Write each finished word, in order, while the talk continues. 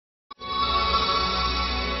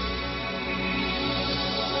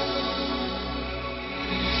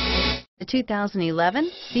The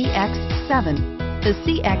 2011 CX-7. The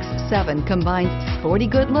CX-7 combines sporty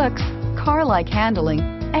good looks, car-like handling,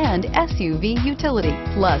 and SUV utility,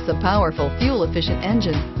 plus a powerful fuel-efficient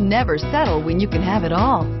engine. Never settle when you can have it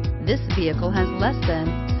all. This vehicle has less than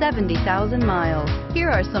 70,000 miles.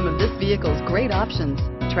 Here are some of this vehicle's great options: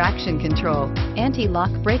 traction control,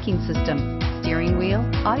 anti-lock braking system, steering wheel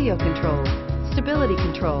audio controls, stability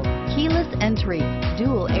control, keyless entry,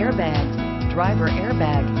 dual airbags, driver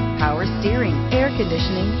airbag, power steering, air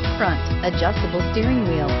conditioning, front, adjustable steering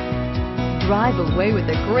wheel. Drive away with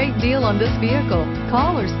a great deal on this vehicle.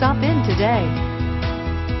 Call or stop in today.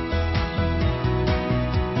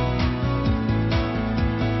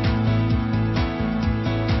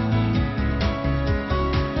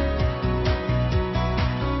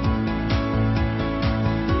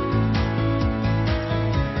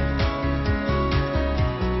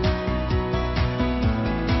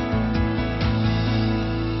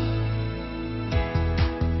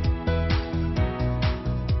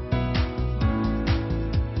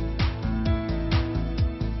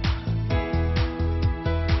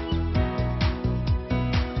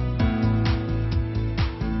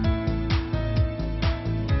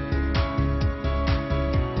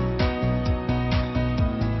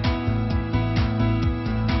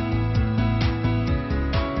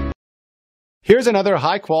 Here's another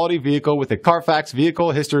high-quality vehicle with a Carfax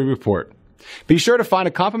Vehicle History Report. Be sure to find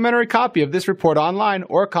a complimentary copy of this report online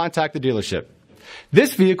or contact the dealership.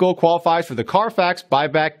 This vehicle qualifies for the Carfax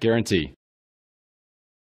Buyback Guarantee.